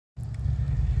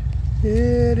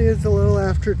It is a little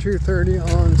after 2:30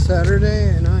 on Saturday,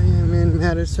 and I am in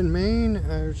Madison, Maine.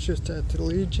 I was just at the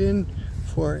Legion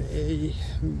for a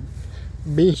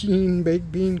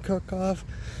baked bean cook-off,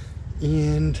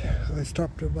 and I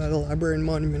stopped by the library and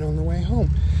monument on the way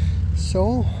home.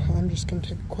 So I'm just going to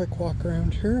take a quick walk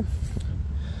around here.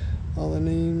 All the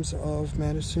names of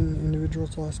Madison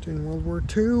individuals lost in World War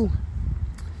II,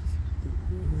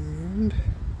 and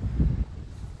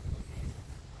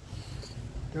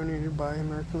donated by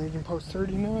American Legion Post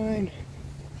 39.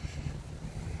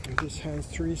 This has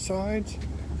 3 sides.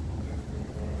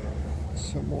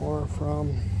 Some more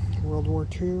from World War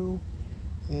II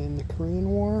and the Korean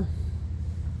War.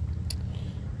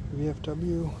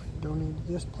 VFW donated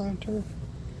this planter.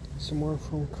 Some more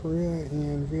from Korea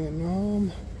and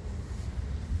Vietnam.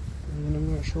 And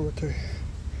I'm not sure what the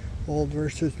old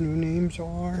versus new names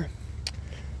are.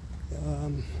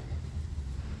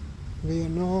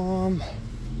 Vietnam,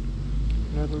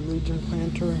 another Legion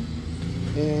planter,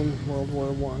 and World War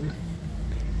I.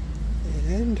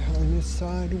 And on this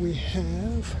side we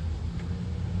have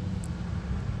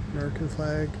American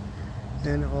flag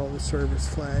and all the service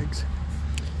flags.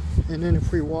 And then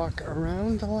if we walk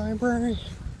around the library,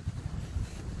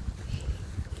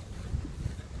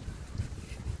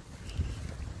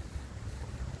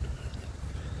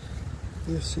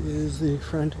 this is the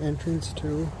front entrance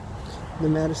to the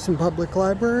Madison Public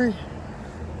Library,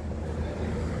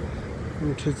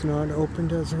 which is not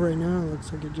opened as of right now. It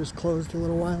looks like it just closed a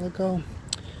little while ago.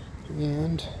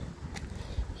 And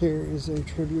here is a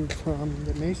tribute from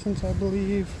the Masons, I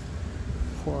believe,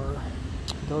 for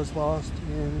those lost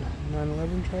in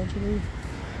 9/11 tragedy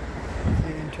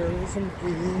and terrorism.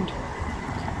 And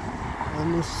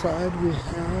on this side we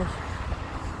have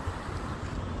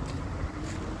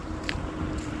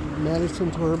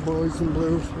Madison's were boys in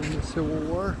blue from the Civil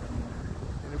War.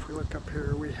 And if we look up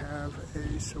here, we have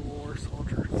a Civil War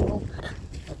soldier. So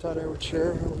I thought I would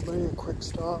share everybody a quick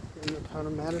stop in the town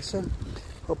of Madison.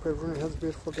 Hope everyone has a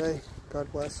beautiful day.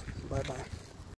 God bless. Bye-bye.